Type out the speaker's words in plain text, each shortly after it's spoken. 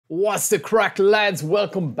What's the crack, lads?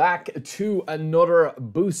 Welcome back to another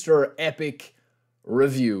booster epic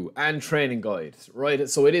review and training guide. Right,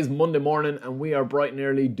 so it is Monday morning and we are bright and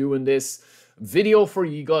early doing this video for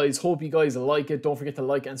you guys. Hope you guys like it. Don't forget to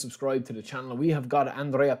like and subscribe to the channel. We have got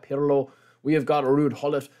Andrea Pirlo, we have got Ruud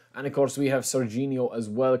Gullit, and of course we have Serginho as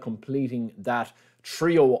well, completing that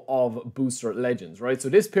trio of booster legends, right? So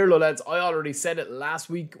this Pirlo, lads, I already said it last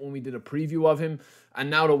week when we did a preview of him, and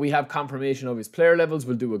now that we have confirmation of his player levels,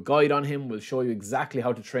 we'll do a guide on him. We'll show you exactly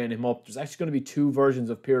how to train him up. There's actually going to be two versions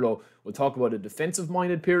of Pirlo. We'll talk about a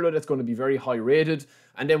defensive-minded Pirlo that's going to be very high-rated,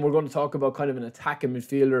 and then we're going to talk about kind of an attacking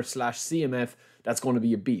midfielder slash CMF that's going to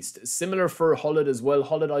be a beast. Similar for Gullit as well.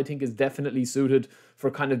 Gullit, I think, is definitely suited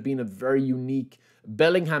for kind of being a very unique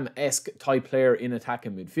Bellingham-esque type player in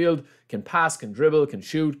attacking midfield. Can pass, can dribble, can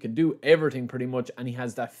shoot, can do everything pretty much, and he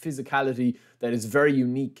has that physicality that is very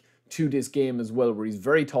unique to this game as well, where he's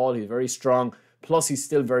very tall, he's very strong, plus he's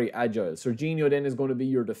still very agile. Serginho then is going to be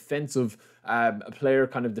your defensive player,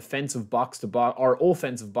 kind of defensive box-to-box, or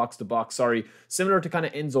offensive box-to-box, sorry, similar to kind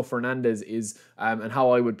of Enzo Fernandez is, and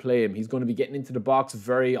how I would play him. He's going to be getting into the box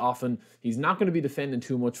very often. He's not going to be defending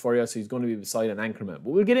too much for you, so he's going to be beside an anchorman. But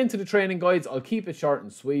we'll get into the training guides. I'll keep it short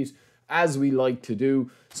and sweet, as we like to do.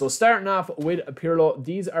 So starting off with Pirlo,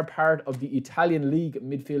 these are part of the Italian League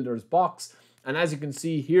midfielders box. And as you can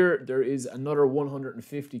see here, there is another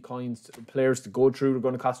 150 coins players to go through. They're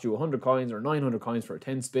going to cost you 100 coins or 900 coins for a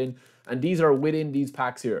 10 spin. And these are within these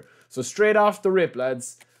packs here. So straight off the rip,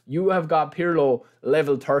 lads, you have got Pirlo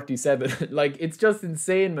level 37. Like, it's just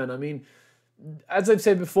insane, man. I mean, as I've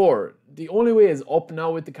said before, the only way is up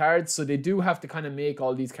now with the cards. So they do have to kind of make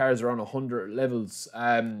all these cards around 100 levels,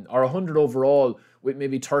 or 100 overall with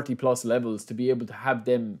maybe 30 plus levels to be able to have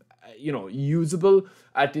them, you know, usable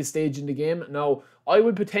at this stage in the game. Now, I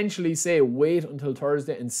would potentially say wait until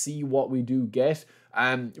Thursday and see what we do get.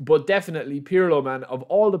 But definitely Pirlo, man, of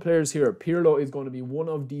all the players here, Pirlo is going to be one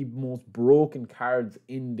of the most broken cards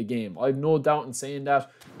in the game. I've no doubt in saying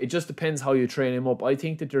that. It just depends how you train him up. I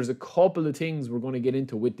think that there's a couple of things we're going to get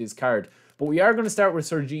into with this card. But we are going to start with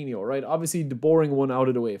Serginho, right? Obviously, the boring one out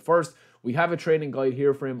of the way first. We have a training guide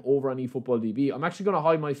here for him over on eFootball DB. I'm actually going to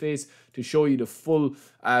hide my face to show you the full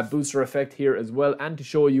booster effect here as well, and to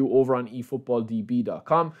show you over on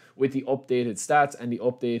eFootballDB.com with the updated stats and the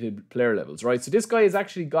updated player levels, right? So this guy has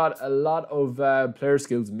actually got a lot of player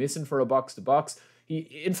skills missing for a box-to-box.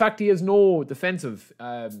 In fact, he has no defensive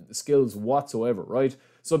skills whatsoever, right?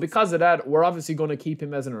 So because of that, we're obviously going to keep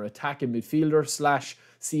him as an attacking midfielder slash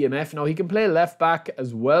CMF. Now, he can play left back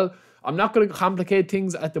as well. I'm not going to complicate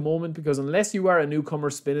things at the moment, because unless you are a newcomer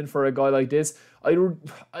spinning for a guy like this, I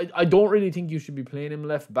don't really think you should be playing him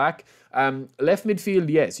left back. Left midfield,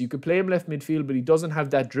 yes, you could play him left midfield, but he doesn't have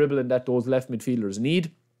that dribbling that those left midfielders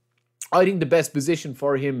need. I think the best position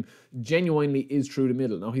for him genuinely is through the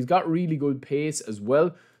middle. Now, he's got really good pace as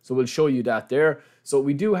well, so we'll show you that there. So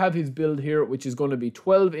we do have his build here, which is going to be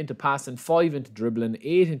 12 into passing, 5 into dribbling,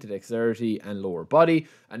 8 into dexterity and lower body,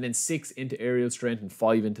 and then 6 into aerial strength and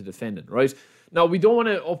 5 into defending, right? Now, we don't want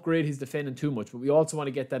to upgrade his defending too much, but we also want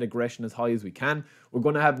to get that aggression as high as we can. We're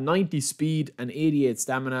going to have 90 speed and 88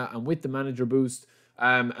 stamina, and with the manager boost,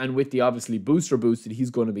 and with the obviously booster boost that he's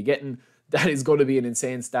going to be getting, that is going to be an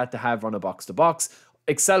insane stat to have on a box-to-box.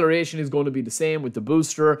 Acceleration is going to be the same with the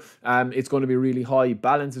booster. It's going to be really high.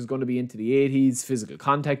 Balance is going to be into the 80s. Physical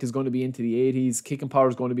contact is going to be into the 80s. Kicking power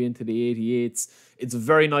is going to be into the 88s. It's a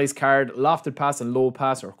very nice card. Lofted pass and low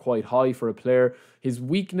pass are quite high for a player. His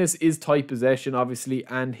weakness is tight possession, obviously,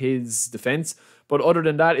 and his defense. But other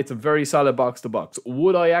than that, it's a very solid box-to-box.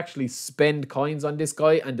 Would I actually spend coins on this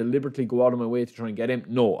guy and deliberately go out of my way to try and get him?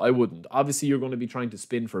 No, I wouldn't. Obviously, you're going to be trying to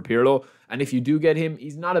spin for Pirlo. And if you do get him,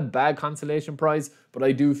 he's not a bad consolation prize, but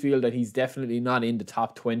I do feel that he's definitely not in the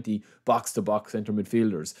top 20 box-to-box centre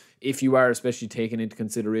midfielders, if you are especially taking into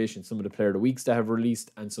consideration some of the player of the weeks that have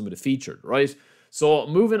released and some of the featured, right? So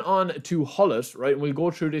moving on to Gullit, right? We'll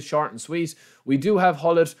go through this short and sweet. We do have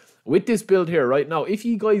Gullit with this build here right now. If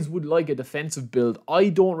you guys would like a defensive build, I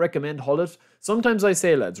don't recommend Gullit. Sometimes I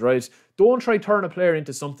say, lads, right, don't try turn a player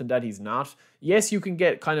into something that he's not. Yes, you can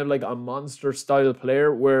get kind of like a monster style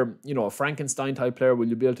player where, you know, a Frankenstein type player will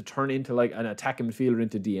you be able to turn into like an attacking midfielder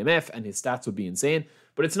into DMF, and his stats would be insane.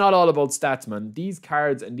 But it's not all about stats, man. These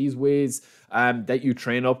cards and these ways that you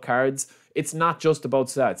train up cards, it's not just about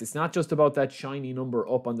stats. It's not just about that shiny number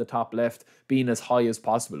up on the top left being as high as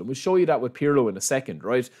possible. And we'll show you that with Pirlo in a second,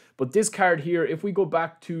 right? But this card here, if we go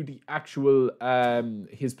back to the actual,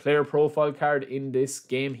 his player profile card in this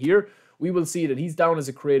game here, we will see that he's down as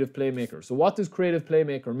a creative playmaker. So what does creative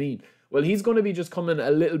playmaker mean? Well, he's going to be just coming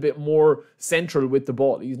a little bit more central with the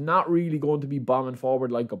ball. He's not really going to be bombing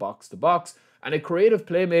forward like a box-to-box. And a creative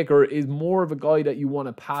playmaker is more of a guy that you want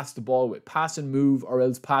to pass the ball with. Pass and move, or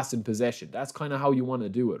else pass in possession. That's kind of how you want to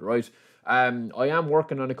do it, right? I am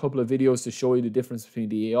working on a couple of videos to show you the difference between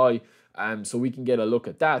the AI, so we can get a look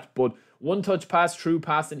at that. But one-touch pass, true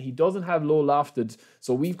passing, he doesn't have low lofted,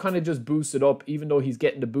 so we've kind of just boosted up. Even though he's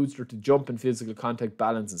getting the booster to jump in physical contact,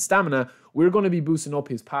 balance, and stamina, we're going to be boosting up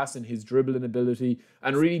his passing, his dribbling ability,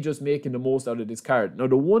 and really just making the most out of this card. Now,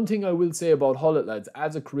 the one thing I will say about Gullit, lads,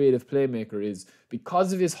 as a creative playmaker is,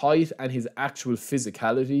 because of his height and his actual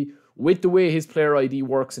physicality, with the way his player ID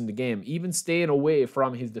works in the game, even staying away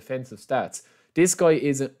from his defensive stats, this guy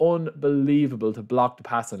is unbelievable to block the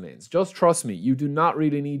passing lanes. Just trust me, you do not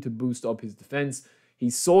really need to boost up his defense.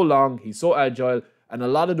 He's so long, he's so agile, and a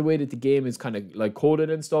lot of the way that the game is kind of like coded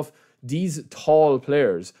and stuff, these tall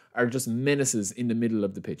players are just menaces in the middle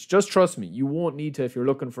of the pitch. Just trust me, you won't need to if you're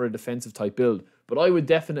looking for a defensive type build. But I would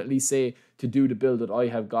definitely say to do the build that I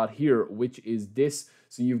have got here, which is this.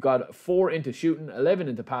 So you've got 4 into shooting, 11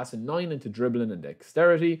 into passing, 9 into dribbling and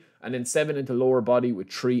dexterity, and then 7 into lower body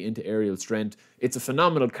with 3 into aerial strength. It's a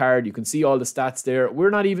phenomenal card. You can see all the stats there. We're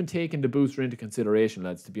not even taking the booster into consideration,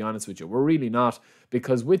 lads, to be honest with you. We're really not,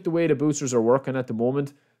 because with the way the boosters are working at the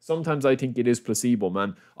moment, sometimes I think it is placebo,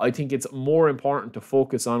 man. I think it's more important to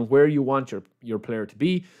focus on where you want your player to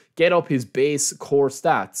be, get up his base core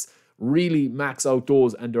stats, really max out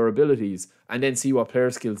those and their abilities, and then see what player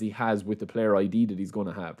skills he has with the player ID that he's going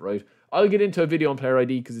to have, right? I'll get into a video on player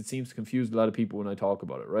ID because it seems to confuse a lot of people when I talk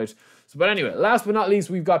about it, right? So, but anyway, last but not least,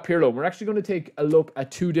 we've got PIRLO. We're actually going to take a look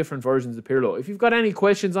at 2 different versions of PIRLO. If you've got any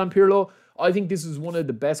questions on PIRLO, I think this is one of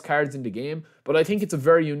the best cards in the game, but I think it's a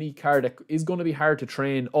very unique card that is going to be hard to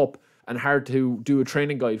train up and hard to do a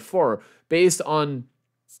training guide for, based on,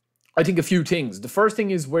 I think, a few things. The first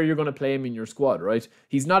thing is where you're going to play him in your squad, right?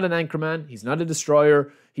 He's not an anchorman, he's not a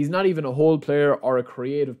destroyer, he's not even a hold player or a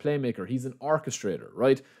creative playmaker. He's an orchestrator,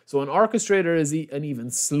 right? So an orchestrator is an even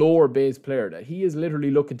slower base player that he is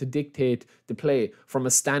literally looking to dictate the play from a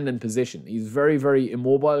standing position. He's very, very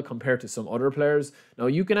immobile compared to some other players. Now,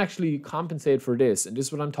 you can actually compensate for this, and this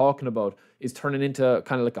is what I'm talking about, is turning into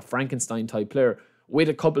kind of like a Frankenstein type player with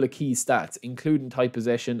a couple of key stats, including tight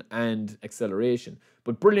possession and acceleration.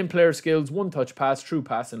 But brilliant player skills, one-touch pass, true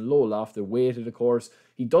pass, and low lofted, weighted, of course.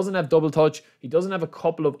 He doesn't have double touch. He doesn't have a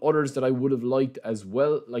couple of others that I would have liked as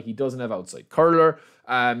well. Like, he doesn't have outside curler.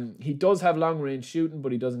 He does have long-range shooting,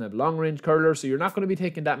 but he doesn't have long-range curler. So you're not going to be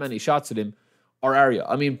taking that many shots at him. Or are you?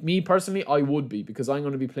 I mean, me personally, I would be, because I'm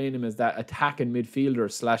going to be playing him as that attacking midfielder /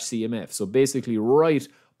 CMF. So basically right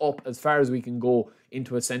up as far as we can go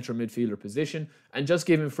into a central midfielder position, and just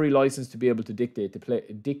give him free license to be able to dictate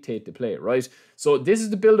the play, right? So this is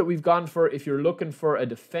the build that we've gone for if you're looking for a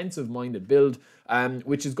defensive-minded build,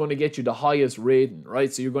 which is going to get you the highest rating,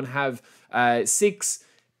 right? So you're going to have 6,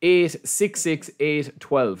 8, 6, 6, 8,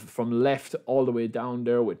 12 from left all the way down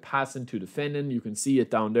there with passing to defending. You can see it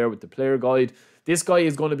down there with the player guide. This guy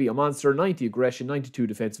is going to be a monster, 90 aggression, 92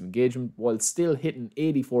 defensive engagement, while still hitting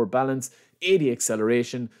 84 balance, 80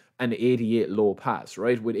 acceleration, and 88 low pass,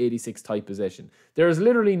 right, with 86 tight possession. There is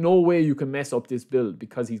literally no way you can mess up this build,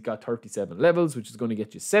 because he's got 37 levels, which is going to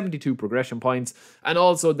get you 72 progression points, and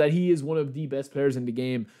also that he is one of the best players in the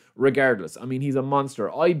game regardless. I mean, he's a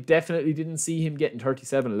monster. I definitely didn't see him getting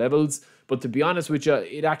 37 levels, but to be honest with you,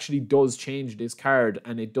 it actually does change this card,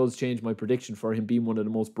 and it does change my prediction for him being one of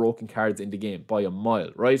the most broken cards in the game by a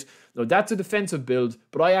mile, right? Now, that's a defensive build,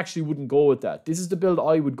 but I actually wouldn't go with that. This is the build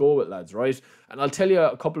I would go with, lads, right? And I'll tell you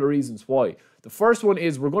a couple of reasons why. The first one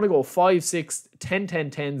is we're going to go 5, 6, 10, 10,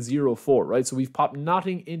 10, 0, 4, right? So we've popped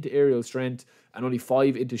nothing into aerial strength and only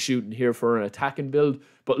 5 into shooting here for an attacking build.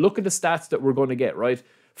 But look at the stats that we're going to get, right?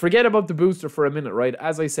 Forget about the booster for a minute, right?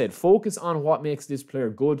 As I said, focus on what makes this player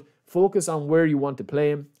good. Focus on where you want to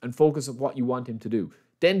play him, and focus on what you want him to do.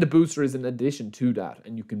 Then the booster is in addition to that,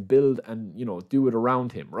 and you can build and, you know, do it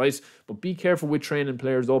around him, right? But be careful with training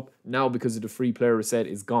players up now, because of the free player reset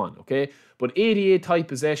is gone, okay? But 88 tight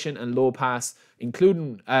possession and low pass,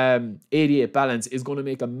 including 88 balance, is going to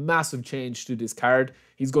make a massive change to this card.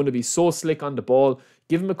 He's going to be so slick on the ball.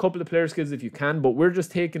 Give him a couple of player skills if you can, but we're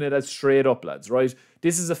just taking it as straight up, lads, right?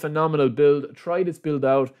 This is a phenomenal build. Try this build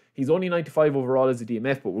out. He's only 95 overall as a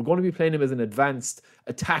DMF, but we're going to be playing him as an advanced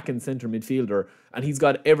attacking centre midfielder, and he's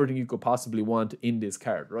got everything you could possibly want in this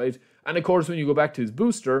card, right? And of course, when you go back to his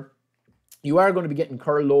booster, you are going to be getting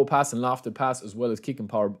curl, low pass, and lofted pass, as well as kick and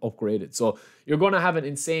power upgraded. So you're going to have an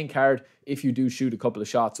insane card if you do shoot a couple of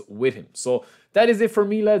shots with him. So that is it for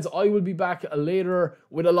me, lads. I will be back later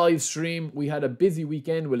with a live stream. We had a busy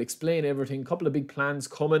weekend. We'll explain everything. A couple of big plans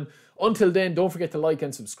coming. Until then, don't forget to like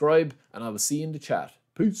and subscribe, and I will see you in the chat.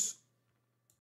 Peace.